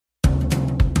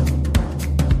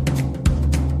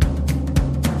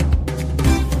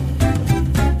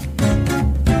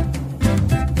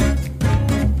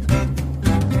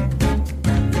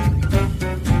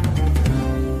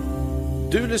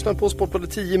lyssnar på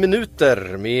Sportbladet 10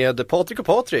 minuter med Patrik och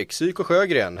Patrik, Psyk och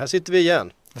Sjögren. Här sitter vi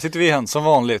igen. Här sitter vi igen, som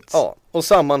vanligt. Ja, och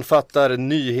sammanfattar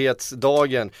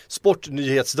nyhetsdagen,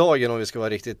 sportnyhetsdagen om vi ska vara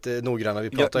riktigt noggranna. Vi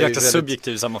pratar ju väldigt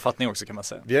subjektiv sammanfattning också kan man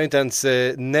säga. Vi har inte ens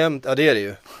nämnt, ja det är det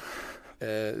ju.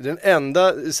 Den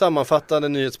enda sammanfattande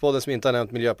nyhetspodden som inte har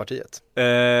nämnt Miljöpartiet.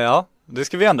 Ja, det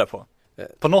ska vi ändra på.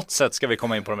 På något sätt ska vi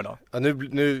komma in på dem idag. Ja,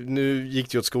 nu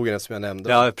gick det åt skogen som jag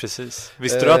nämnde. Ja, precis.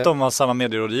 Visste du att de har samma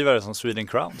medierådgivare som Sweden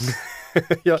Crowns?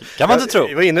 Ja, kan man inte tro.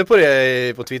 Jag var inne på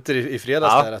det på Twitter i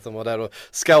fredags där, att de var där och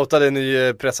scoutade en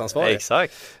ny pressansvarig.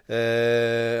 Exakt.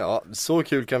 Ja, så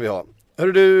kul kan vi ha.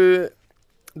 Hörru du,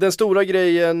 den stora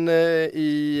grejen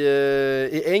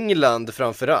i England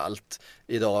framförallt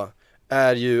idag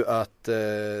är ju att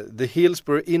The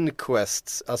Hillsborough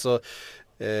Inquest, alltså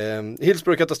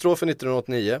Hillsborough-katastrofen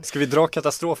 1989. Ska vi dra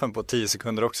katastrofen på 10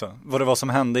 sekunder också? Vad det var som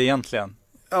hände egentligen?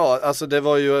 Ja, alltså det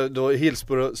var ju då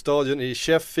Hillsborough-stadion i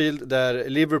Sheffield där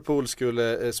Liverpool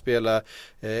skulle spela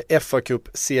FA Cup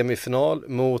semifinal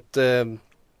mot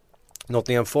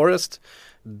Nottingham Forest.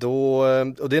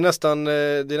 Och det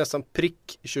är nästan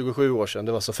prick 27 år sedan,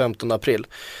 det var så 15 april.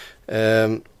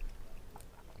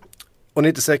 Och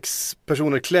 96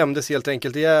 personer klämdes helt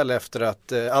enkelt ihjäl efter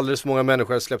att alldeles för många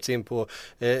människor hade släppts in på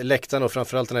läktaren och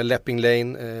framförallt den här Lepping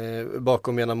Lane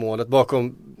bakom ena målet,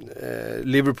 bakom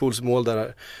Liverpools mål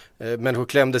där människor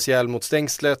klämdes ihjäl mot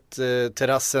stängslet,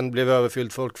 terrassen blev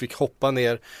överfylld, folk fick hoppa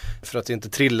ner för att inte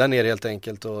trilla ner helt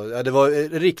enkelt. Och, ja, det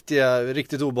var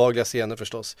riktigt obehagliga scener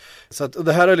förstås. Så att, och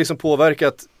det här har liksom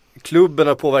påverkat klubben,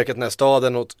 har påverkat den här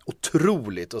staden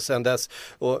otroligt, och sen dess,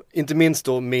 och inte minst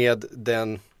då med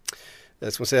den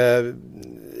ska man säga,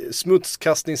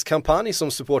 smutskastningskampanj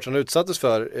som supportrarna utsattes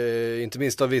för, inte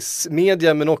minst av viss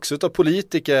media men också av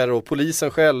politiker och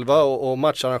polisen själva och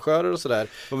matcharrangörer och sådär.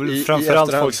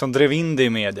 Framförallt folk som drev in det i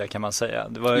media kan man säga.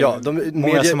 Det var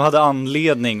många som hade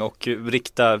anledning och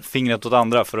rikta fingret åt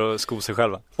andra för att sko sig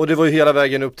själva. Och det var ju hela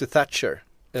vägen upp till Thatcher.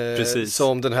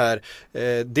 Som den här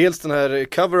dels den här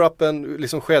cover-upen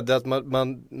liksom skedde, att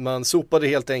man sopade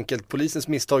helt enkelt polisens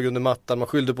misstag under mattan, man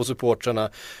skyllde på supportrarna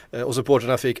och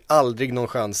supportrarna fick aldrig någon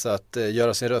chans att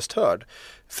göra sin röst hörd.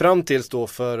 Fram tills då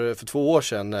för 2 år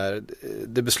sedan när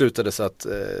det beslutades att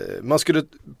man skulle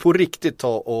på riktigt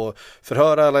ta och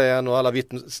förhöra alla igen och alla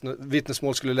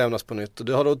vittnesmål skulle lämnas på nytt. Och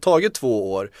det har då tagit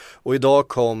 2 år och idag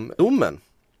kom domen.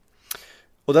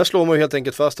 Och där slår man ju helt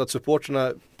enkelt fast att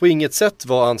supporterna på inget sätt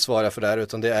var ansvariga för det här,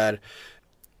 utan det är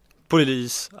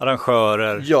polis,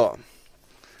 arrangörer. Ja.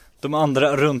 De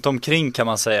andra runt omkring kan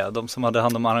man säga, de som hade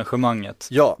hand om arrangemanget.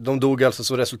 Ja, de dog alltså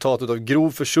som resultat av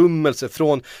grov försummelse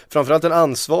från framförallt den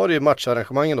ansvarige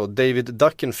matcharrangemangen då, David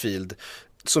Duckenfield,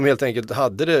 som helt enkelt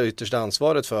hade det yttersta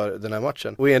ansvaret för den här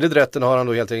matchen. Och enligt rätten har han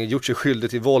då helt enkelt gjort sig skyldig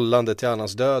till vållande till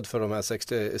annans död för de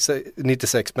här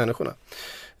 96 människorna.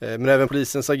 Men även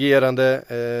polisens agerande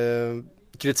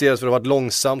kritiseras för att ha varit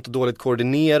långsamt och dåligt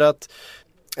koordinerat.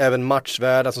 Även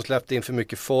matchvärdar som släppte in för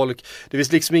mycket folk. Det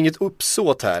finns liksom inget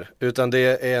uppsåt här, utan det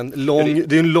är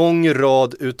en lång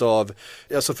rad utav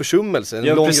alltså försummelser.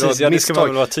 En lång precis, rad det ska man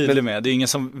väl vara tydlig men med. Det är ingen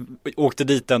som åkte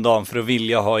dit den dagen för att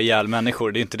vilja ha ihjäl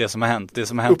människor. Det är inte det som har hänt. Det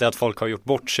som har hänt är att folk har gjort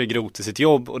bort sig grovt i sitt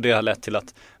jobb, och det har lett till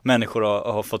att människor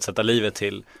har fått sätta livet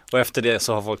till. Och efter det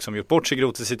så har folk som gjort bort sig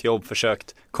grovt i sitt jobb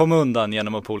försökt komma undan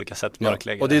genom att på olika sätt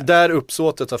mörklägga. Ja, och det är där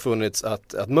uppsåtet har funnits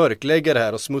att mörklägga det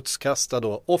här och smutskasta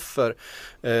då offer.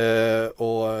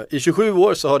 Och i 27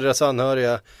 år så har deras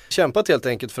anhöriga kämpat helt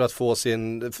enkelt för att få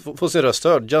sin röst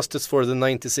hörd. Justice for the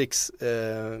 96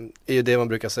 är ju det man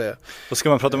brukar säga. Och ska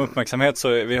man prata om uppmärksamhet så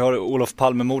vi har Olof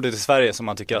Palme-mordet i Sverige som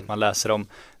man tycker att man läser om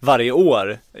varje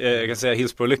år. Jag kan säga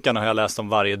Hillsborough-lyckan har jag läst om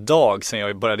varje dag sedan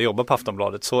jag började jobba på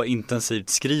Aftonbladet. Så intensivt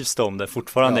skrivs det om det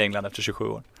fortfarande i England efter 27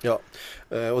 år. Ja.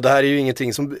 Och det här är ju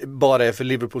ingenting som bara är för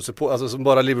Liverpool-support, alltså som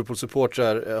bara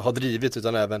Liverpool-supportrar har drivit,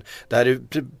 utan även det här är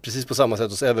precis på samma sätt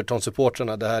hos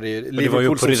Everton-supportrarna. Det här är Liverpool, det var ju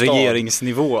på som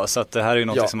regeringsnivå, så att det här är ju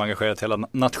något som engagerat hela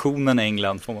nationen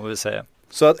England, får man väl säga.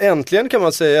 Så att äntligen kan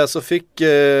man säga så fick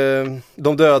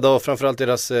de döda och framförallt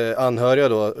deras anhöriga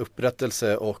då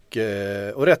upprättelse och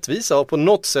rättvisa och på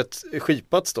något sätt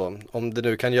skipats då, om det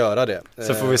nu kan göra det.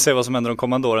 Så får vi se vad som händer de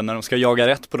kommande åren när de ska jaga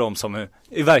rätt på dem som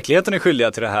i verkligheten är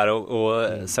skyldiga till det här och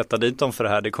sätta dit dem för det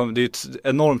här. Det är ju ett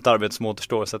enormt arbete som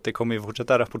återstår, så att det kommer ju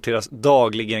fortsätta rapporteras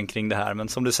dagligen kring det här. Men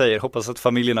som du säger, hoppas att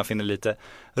familjerna finner lite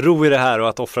ro i det här och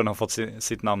att offren har fått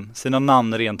sina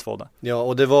namn rentvådda. Ja,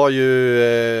 och det var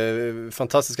ju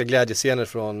fantastiska glädjescener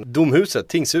från domhuset,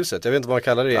 tingshuset, jag vet inte vad man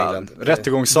kallar det i England.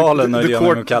 Rättegångssalen är det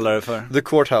man kallar det för. The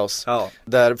Courthouse,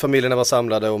 där familjerna var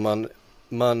samlade och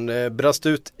man brast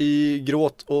ut i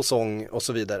gråt och sång och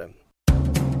så vidare.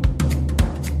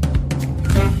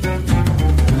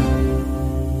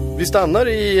 Vi stannar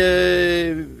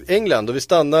i England och vi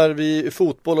stannar vid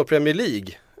fotboll och Premier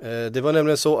League. Det var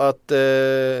nämligen så att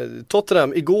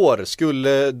Tottenham igår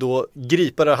skulle då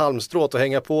gripa det halmstrået och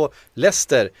hänga på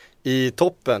Leicester i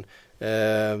toppen.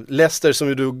 Leicester som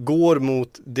ju då går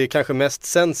mot det kanske mest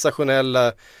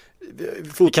sensationella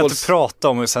Vi kan inte prata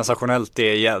om hur sensationellt det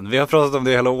är igen. Vi har pratat om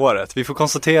det hela året. Vi får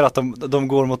konstatera att de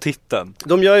går mot titeln.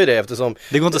 De gör ju det eftersom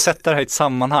det går inte att sätta det här i ett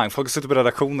sammanhang. Folk sitter på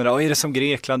redaktionerna. Är det som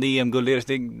Grekland, EM-guld?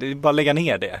 Det är bara att lägga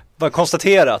ner det. Bara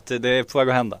konstatera att det är på väg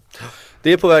att hända.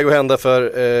 Det är på väg att hända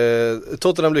för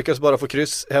Tottenham lyckas bara få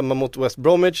kryss hemma mot West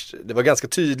Bromwich. Det var ganska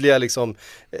tydliga liksom,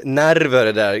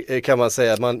 nerver där kan man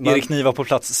säga. Erik Niva på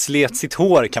plats slet sitt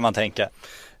hår kan man tänka.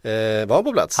 Var han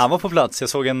på plats? Han var på plats. Jag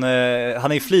såg han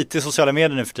är ju flitig i sociala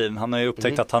medier nu för tiden. Han har ju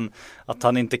upptäckt att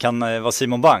han inte kan vara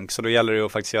Simon Bank. Så då gäller det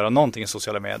att faktiskt göra någonting i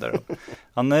sociala medier.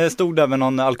 Han stod där med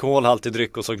någon alkoholhaltig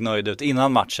dryck och såg nöjd ut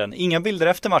innan matchen. Inga bilder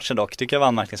efter matchen dock. Tycker jag var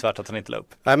anmärkningsvärt att han inte la upp.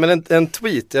 Nej, men en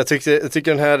tweet. Jag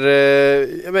tycker den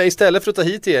här istället för att ta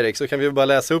hit Erik så kan vi bara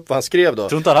läsa upp vad han skrev då. Jag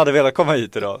tror inte han hade velat komma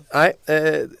hit idag. Nej,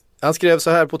 han skrev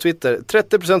så här på Twitter: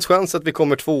 30% chans att vi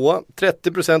kommer 2,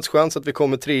 30% chans att vi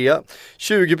kommer 3,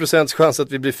 20% chans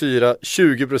att vi blir 4,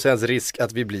 20% risk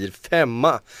att vi blir 5.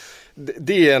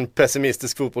 Det är en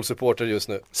pessimistisk fotbollssupporter just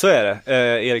nu. Så är det.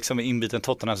 Erik som är inbiten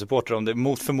Tottenham-supporter, om det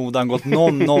mot förmodan gått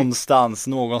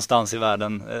någonstans i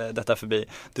världen detta förbi,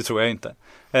 det tror jag inte.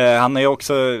 Han har ju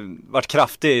också varit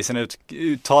kraftig i sina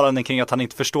uttalanden kring att han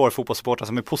inte förstår fotbollssupportrar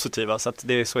som är positiva, så att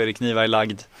det är så Erik Niva är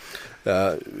lagd.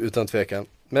 Ja, utan tvekan.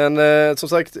 Men som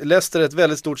sagt, Leicester ett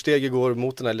väldigt stort steg igår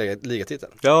mot den här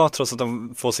ligatiteln. Ja, trots att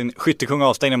de får sin skyttekung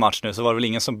avstängd i match nu så var det väl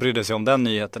ingen som brydde sig om den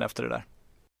nyheten efter det där.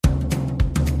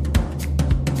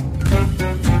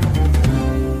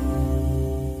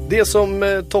 Det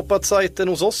som toppat sajten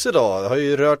hos oss idag har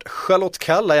ju rört Charlotte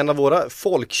Kalla, en av våra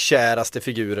folkkäraste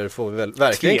figurer får vi väl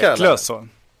verkligen kalla. Tveklös så.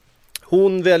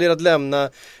 Hon väljer att lämna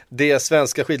det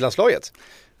svenska skidlandslaget.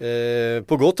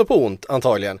 På gott och på ont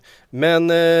antagligen. Men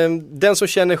den som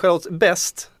känner Charlotte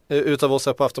bäst utav oss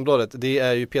här på Aftonbladet, det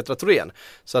är ju Petra Thorén.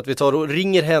 Så att vi tar och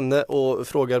ringer henne och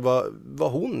frågar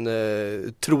vad hon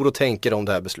tror och tänker om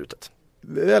det här beslutet.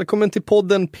 Välkommen till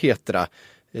podden Petra.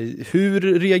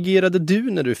 Hur reagerade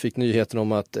du när du fick nyheten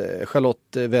om att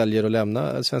Charlotte väljer att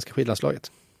lämna svenska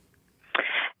skidlandslaget?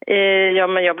 Ja,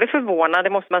 men jag blev förvånad,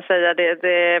 det måste man säga.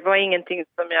 Det var ingenting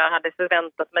som jag hade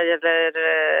förväntat mig, eller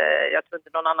jag tror inte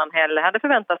någon annan heller hade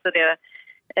förväntat sig det.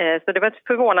 Så det var ett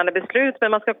förvånande beslut,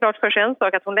 men man ska klart för sig en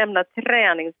sak, att hon lämnar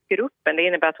träningsgruppen. Det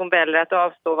innebär att hon väljer att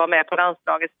avstå och vara med på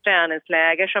landslagets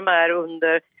träningsläger som är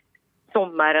under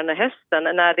sommaren och hösten.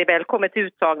 När det väl kommer till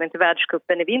uttagning till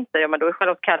världscupen i vinter, ja, men då är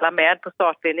Charlotte Kalla med på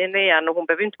startlinjen igen, och hon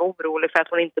behöver inte vara orolig för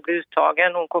att hon inte blir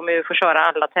uttagen. Hon kommer ju få köra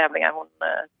alla tävlingar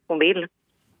hon vill.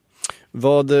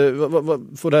 Vad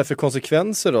får det här för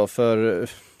konsekvenser då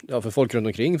för folk runt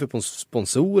omkring, för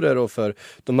sponsorer och för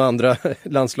de andra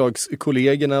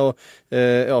landslagskollegorna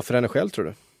och för henne själv, tror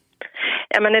du?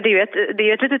 Ja, men det är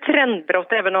ju ett litet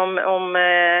trendbrott, även om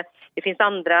det finns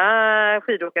andra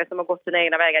skidåkare som har gått sina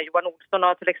egna vägar. Johan Olsson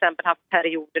har till exempel haft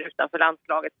perioder utanför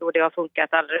landslaget och det har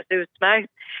funkat alldeles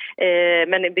utmärkt.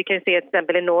 Men vi kan ju se till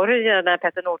exempel i Norge när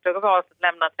Petter Northug har valt att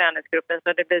lämna träningsgruppen,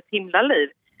 så det blir ett himla liv.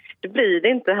 Det blir det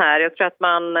inte här. Jag tror att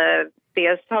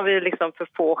dels har vi liksom för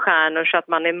få stjärnor så att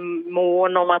man är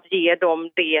mån om att ge dem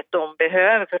det de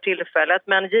behöver för tillfället.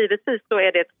 Men givetvis så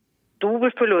är det ett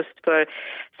stor förlust för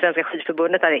Svenska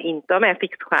skidförbundet att inte ha med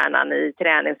fixstjärnan i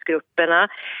träningsgrupperna.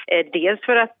 Dels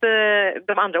för att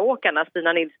de andra åkarna,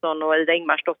 Stina Nilsson och Ida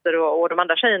Ingmarsdotter och de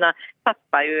andra tjejerna,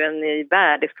 tappar ju en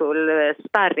värdefull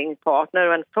sparringpartner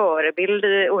och en förebild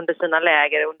under sina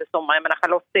läger under sommaren. Jag menar,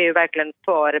 Charlotte är ju verkligen en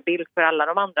förebild för alla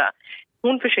de andra.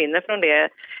 Hon försvinner från det.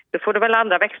 Då får det väl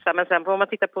andra växa, men sen får man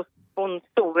titta på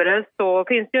sponsorer så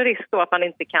finns det ju risk då att man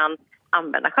inte kan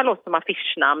använda Charlotte som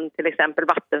affischnamn, till exempel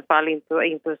Vattenfall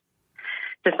inte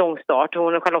säsongstart.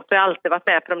 Charlotte har alltid varit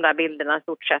med på de där bilderna i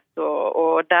stort sett,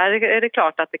 och där är det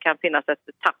klart att det kan finnas ett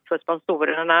tapp för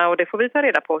sponsorerna, och det får vi ta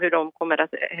reda på hur de kommer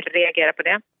att reagera på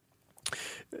det.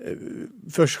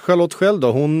 För Charlotte själv då,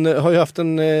 hon har ju haft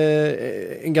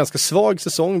en ganska svag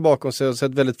säsong bakom sig och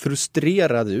sett väldigt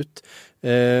frustrerad ut.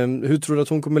 Hur tror du att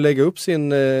hon kommer lägga upp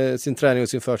sin träning och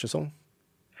sin försäsong?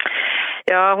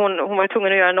 Ja, hon var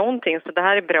tvungen att göra någonting, så det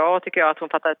här är bra tycker jag, att hon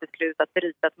fattar ett beslut att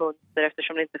bryta ett mönster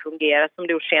eftersom det inte fungerar som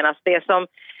det gjort senast. Det som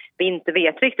vi inte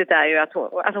vet riktigt är ju att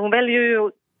hon väljer ju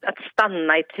att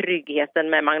stanna i tryggheten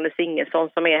med Magnus Ingesson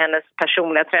som är hennes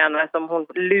personliga tränare som hon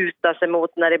lutar sig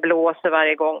mot när det blåser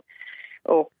varje gång.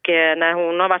 Och när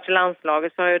hon har varit i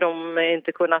landslaget så har ju de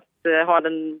inte kunnat ha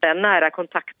den nära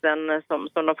kontakten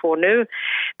som de får nu.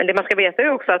 Men det man ska veta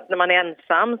är också att när man är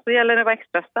ensam så gäller det att vara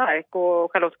extra stark.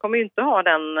 Och Charlotte kommer ju inte ha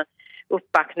den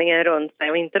uppbackningen runt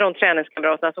sig och inte de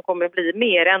träningskamraterna som kommer bli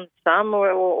mer ensam.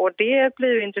 Och det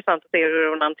blir ju intressant att se hur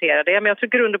hon hanterar det. Men jag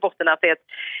tycker grund och botten att det är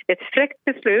ett fräckt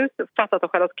beslut fattat av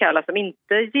Charlotte Kalla som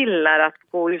inte gillar att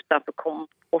gå utanför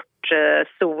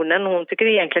komfortzonen. Hon tycker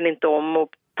egentligen inte om att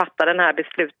fatta den här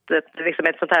beslutet, liksom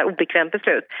ett sånt här obekvämt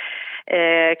beslut.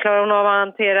 Klarar hon av att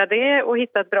hantera det och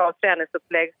hitta ett bra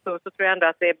träningsupplägg så tror jag ändå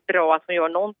att det är bra att hon gör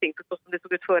någonting. För så som det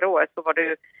såg ut förra året så var det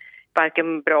ju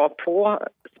varken bra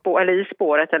eller i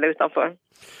spåret eller utanför.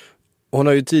 Hon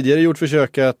har ju tidigare gjort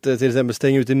försök att till exempel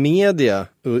stänga ut i media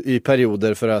i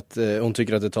perioder för att hon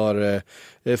tycker att det tar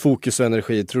fokus och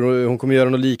energi. Tror du hon kommer göra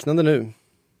något liknande nu?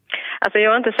 Alltså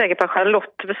jag är inte säker på att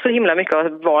Charlotte så himla mycket har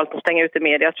valt att stänga ut i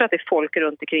media. Jag tror att det är folk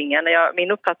runt omkring henne.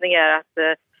 Min uppfattning är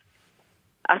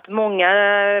att många,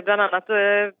 bland annat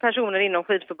personer inom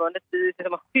skidförbundet,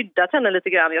 har skyddat henne lite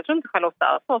grann. Jag tror inte Charlotte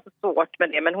alls har så svårt med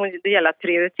det, men det gäller att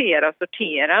prioritera och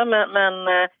sortera. Men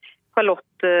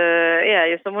Charlotte är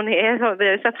ju som hon är. Vi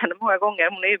har ju sett henne många gånger.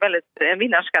 Hon är ju en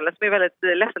vinnarskalle som är väldigt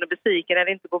ledsen och besviken när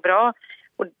det inte går bra.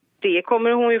 Och det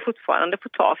kommer hon ju fortfarande få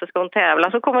ta, för ska hon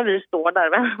tävla så kommer vi stå där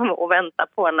och vänta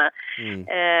på henne.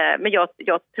 Men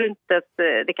jag tror inte att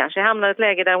det kanske hamnar i ett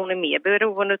läge där hon är mer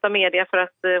beroende av media för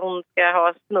att hon ska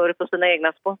ha snurr på sina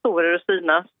egna sponsorer och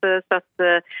synas. Så att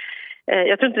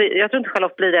jag tror inte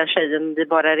Charlotte blir den tjejen vi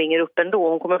bara ringer upp ändå.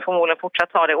 Hon kommer förmodligen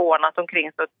fortsatt ha det ordnat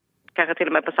omkring, så kanske till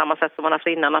och med på samma sätt som man haft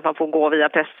innan, att man får gå via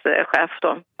presschef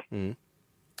då.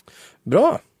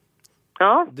 Bra!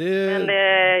 Ja, men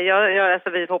alltså,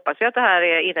 vi hoppas ju att det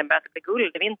här innebär att det blir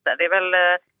guld i vinter. Det är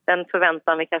väl den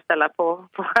förväntan vi kan ställa på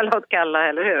Charlotte Kalla,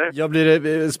 eller hur? Ja, blir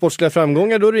det sportsliga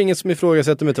framgångar då är det inget som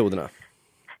ifrågasätter metoderna?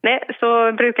 Nej,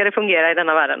 så brukar det fungera i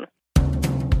denna världen.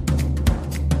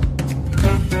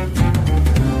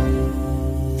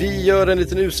 Vi gör en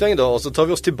liten utsväng då och så tar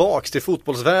vi oss tillbaks till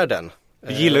fotbollsvärlden.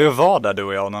 Vi gillar ju att vara där, du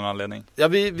och jag, av någon anledning. Ja,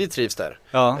 vi trivs där.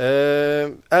 Ja.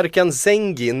 Erkan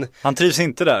Zengin. Han trivs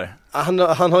inte där. Han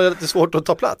har lite svårt att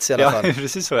ta plats i alla fall. Ja,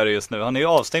 precis så är det just nu. Han är ju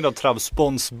avstängd av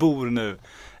Trabzonspor nu.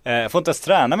 Får inte ens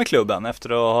träna med klubben efter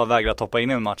att ha vägrat hoppa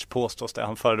in i en match, påstås det.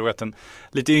 Han föredrog att en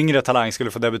lite yngre talang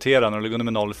skulle få debutera när de låg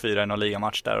under med 0-4 i någon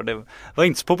ligamatch där. Och det var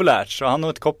inte så populärt, så han och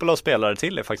ett koppel av spelare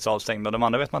till är faktiskt avstängda. De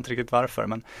andra vet man inte riktigt varför.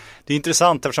 Men det är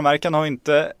intressant eftersom Erkan har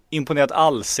inte imponerat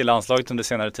alls i landslaget under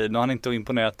senare tid. Nu har han inte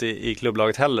imponerat i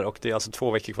klubblaget heller. Och det är alltså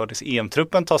 2 veckor kvar tills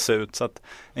EM-truppen tas ut. Så att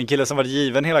en kille som varit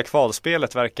given hela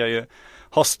kvalspelet verkar ju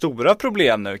ha stora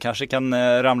problem nu. Kanske kan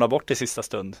ramla bort i sista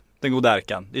stund. Den goda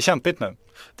Erkan. Det är kämpigt nu.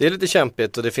 Det är lite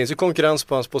kämpigt och det finns ju konkurrens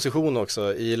på hans position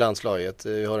också i landslaget.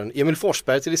 Vi har en Emil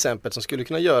Forsberg till exempel som skulle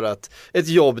kunna göra ett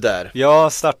jobb där. Ja,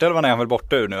 startelvan är han väl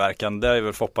borta ur nu, Erkan. Där är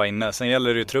väl Foppa inne. Sen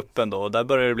gäller det ju truppen då och där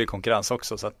börjar det bli konkurrens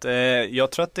också. Så att,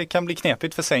 jag tror att det kan bli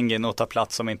knepigt för Zengin att ta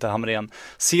plats om inte Hamrén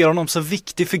ser honom så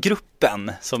viktig för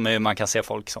gruppen som man kan se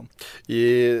folk som.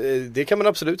 Det kan man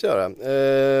absolut göra.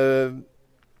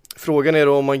 Frågan är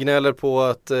då om man gnäller på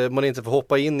att man inte får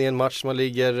hoppa in i en match man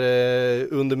ligger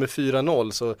under med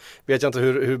 4-0, så vet jag inte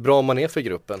hur bra man är för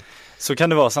gruppen. Så kan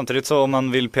det vara. Samtidigt så om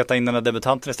man vill peta in den här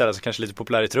debutanten istället så kanske lite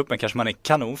populär i truppen kanske man är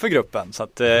kanon för gruppen. Så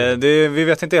att vi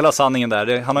vet inte hela sanningen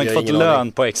där. Han har inte fått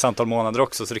lön på x antal månader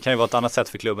också, så det kan ju vara ett annat sätt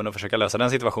för klubben att försöka lösa den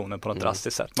situationen på något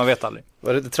drastiskt sätt. Man vet aldrig.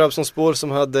 Var det Trabzonspor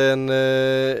som hade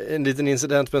en liten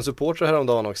incident med en supporter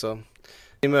häromdagen också?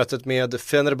 I mötet med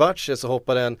Fenerbahce så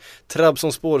hoppade en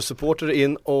Trabzonspor-supporter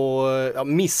in och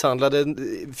misshandlade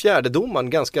fjärdedomaren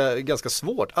ganska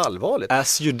svårt, allvarligt.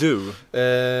 As you do.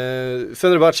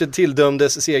 Fenerbahce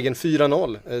tildömdes segern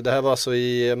 4-0. Det här var alltså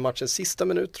i matchens sista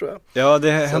minut, tror jag. Ja,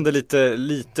 det hände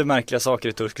lite märkliga saker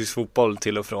i turkisk fotboll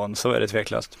till och från, så är det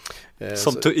tveklöst.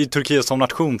 I Turkiet som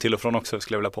nation till och från också,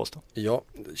 skulle jag vilja påstå. Ja,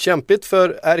 kämpigt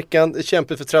för Erkan,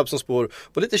 kämpigt för Trabzonspor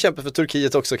och lite kämpigt för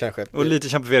Turkiet också kanske. Och lite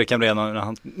kämpigt för Erkan redan när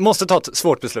han måste ta ett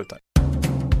svårt beslut där.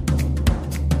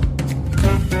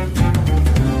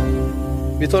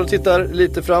 Vi tar och tittar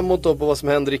lite framåt då på vad som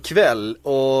händer ikväll,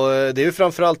 och det är ju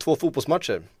framförallt 2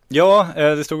 fotbollsmatcher. Ja,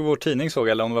 det stod i vår tidning, såg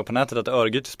jag, eller om det var på nätet, att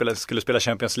Örgryte skulle spela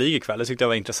Champions League ikväll. Det tyckte jag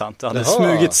var intressant. Det hade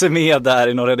smugit sig med där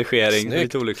i någon redigering. Snyggt.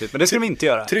 Lite olyckligt, men det skulle de inte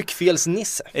göra.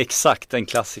 Tryckfelsnisse. Exakt, en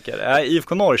klassiker.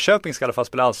 IFK Norrköping ska i alla fall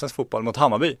spela allsvensk fotboll mot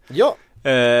Hammarby. Ja.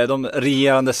 De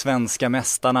regerande svenska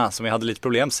mästarna som vi hade lite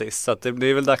problem sist. Så att det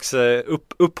är väl dags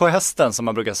upp på hästen, som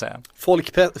man brukar säga.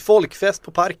 Folkfest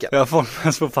på parken. Ja,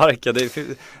 folkfest på parken. Det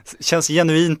känns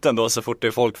genuint ändå så fort det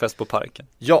är folkfest på parken.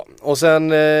 Ja, och sen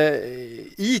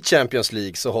i Champions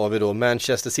League så har vi då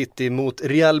Manchester City mot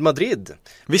Real Madrid.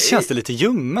 Visst känns det lite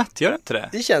ljummet, gör det inte det?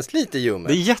 Det känns lite ljummet.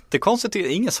 Det är jättekonstigt, det är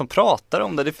ingen som pratar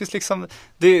om det. Det finns liksom,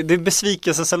 det är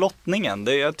besvikelsen lottningen.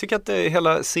 Jag tycker att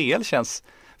hela CL känns,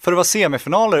 för att vara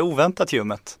semifinaler, oväntat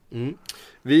ljummet. Mm.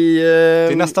 Det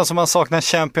är nästan som man saknar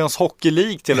Champions Hockey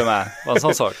League till och med. Vad en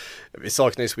sån sak. Vi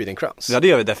saknar ju Sweden Crowns. Ja, det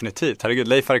gör vi definitivt. Herregud,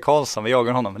 Leif Harry Karlsson, vi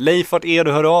jagar honom. Leif, vart är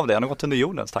du, hör av dig? Han har gått under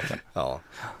jorden, stacken. Ja,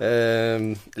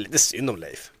 lite synd om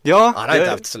Leif. Ja, han har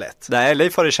inte haft så lätt. Nej,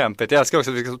 Leif har det kämpigt. Jag älskar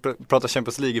också att vi ska prata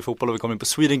Champions League i fotboll och vi kommer in på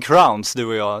Sweden Crowns, du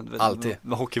och jag. Alltid.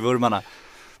 Hockeyvurmarna.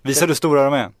 Visar du stora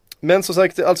de är? Men som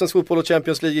sagt, Allsvensk fotboll och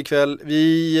Champions League ikväll.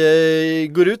 Vi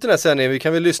går ut den här sändningen. Vi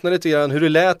kan väl lyssna lite grann hur det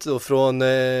lät då från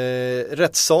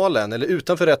rättssalen, eller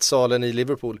utanför rättssalen i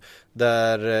Liverpool.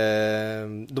 Där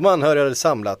de anhöriga hade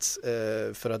samlats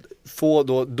för att få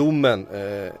då domen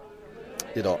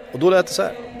idag. Och då lät det så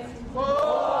här.